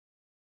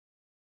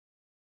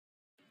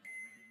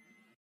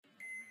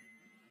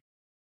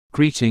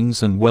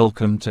Greetings and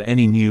welcome to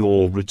any new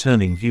or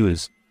returning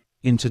viewers.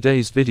 In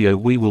today's video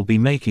we will be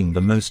making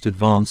the most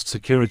advanced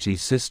security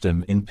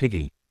system in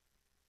Piggy.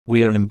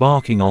 We are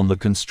embarking on the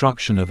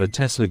construction of a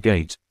Tesla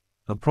gate,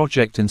 a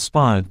project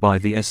inspired by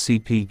the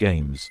SCP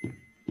games.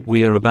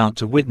 We are about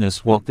to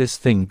witness what this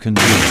thing can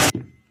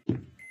do.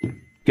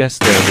 Guess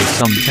there was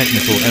some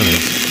technical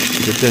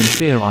errors, but don't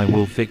fear, I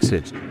will fix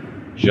it.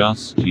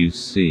 Just you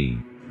see.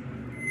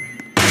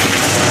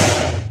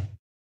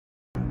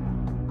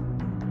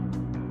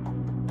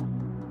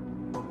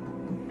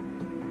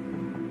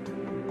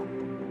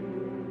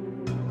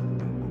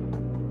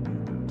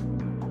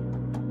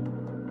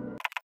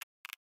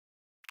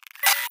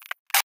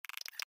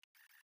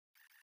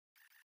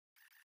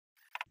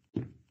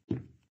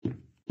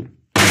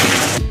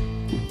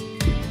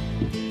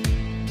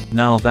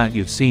 Now that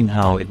you've seen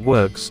how it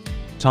works,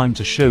 time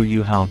to show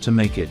you how to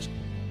make it.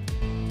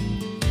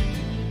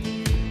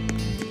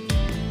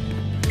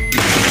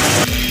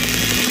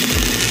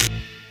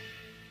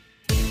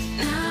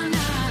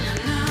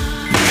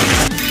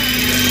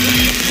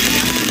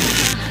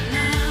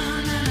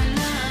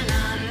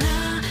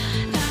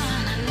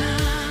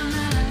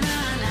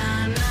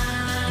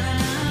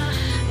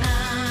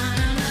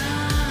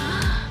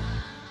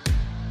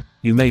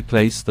 You may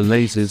place the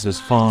lasers as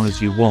far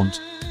as you want.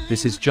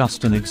 This is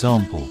just an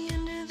example.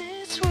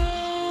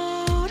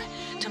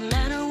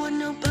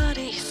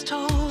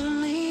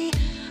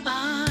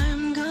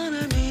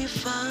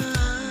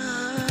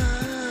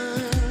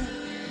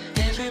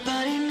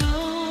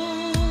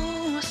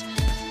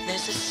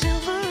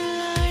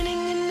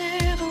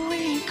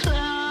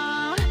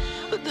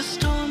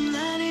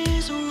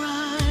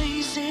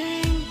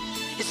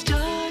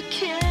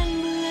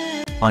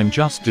 I'm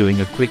just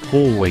doing a quick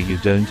hallway, you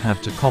don't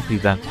have to copy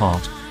that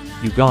part.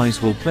 You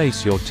guys will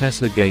place your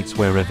Tesla gates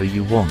wherever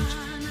you want.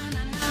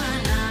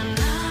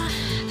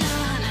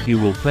 You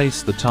will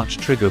place the touch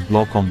trigger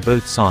block on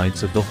both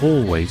sides of the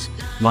hallways,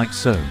 like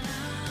so.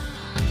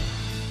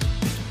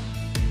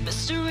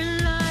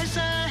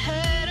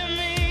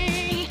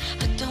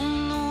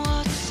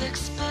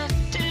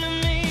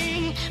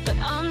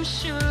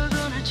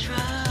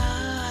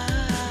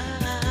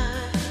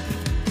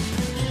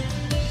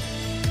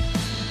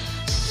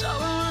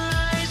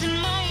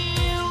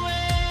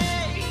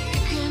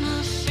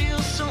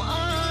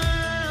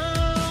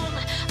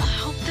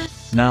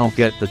 Now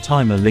get the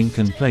timer link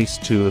and place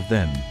 2 of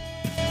them.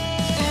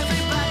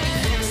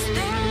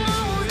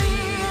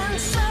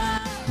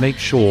 Make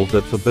sure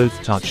that for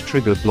both touch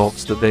trigger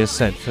blocks that they are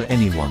set for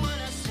anyone.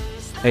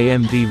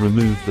 AMD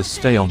remove the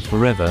stay on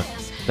forever,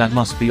 that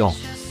must be off.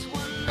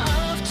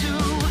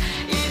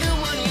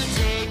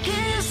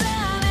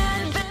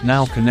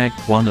 Now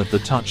connect one of the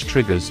touch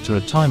triggers to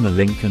a timer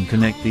link and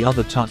connect the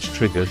other touch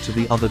trigger to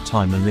the other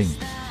timer link.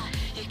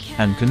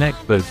 And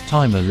connect both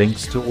timer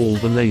links to all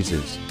the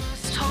lasers.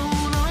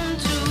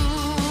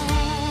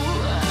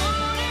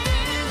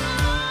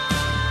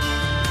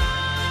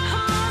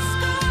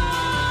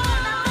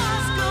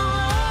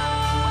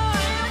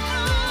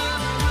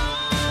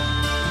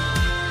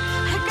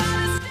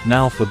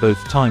 Now for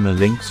both timer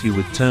links you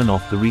would turn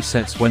off the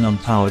resets when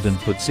unpowered and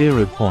put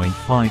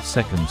 0.5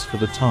 seconds for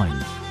the time.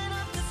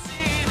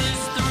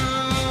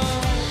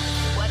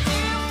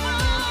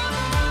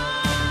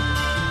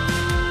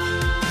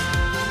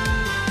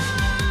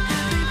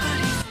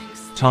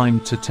 Time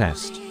to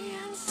test.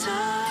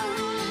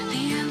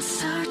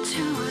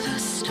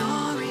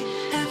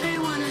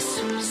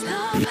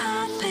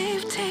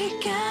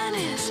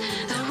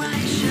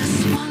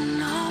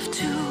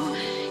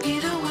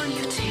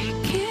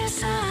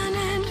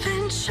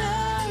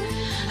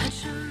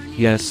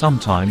 Yeah,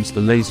 sometimes the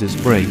lasers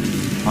break,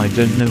 I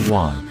don't know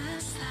why.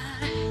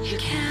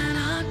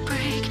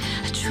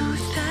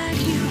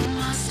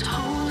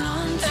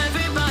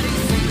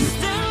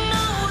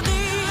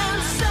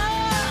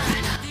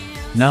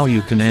 Now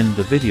you can end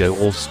the video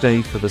or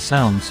stay for the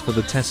sounds for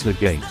the Tesla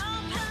gate.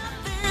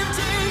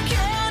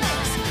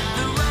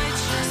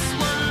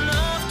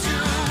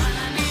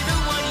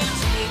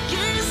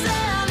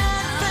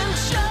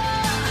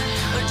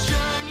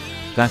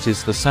 That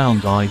is the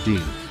sound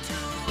ID.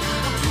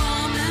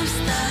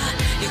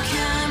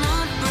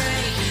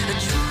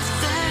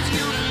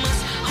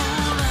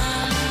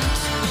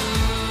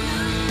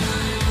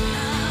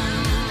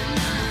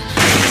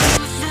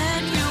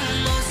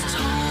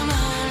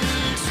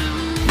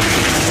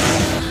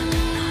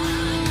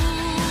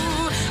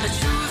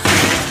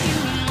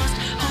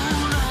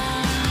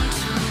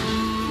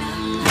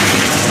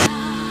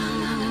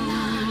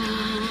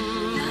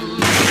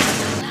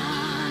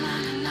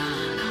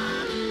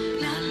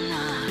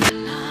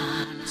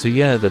 So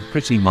yeah, that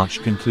pretty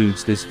much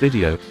concludes this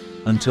video.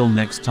 Until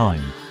next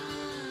time.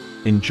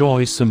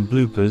 Enjoy some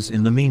bloopers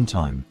in the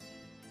meantime.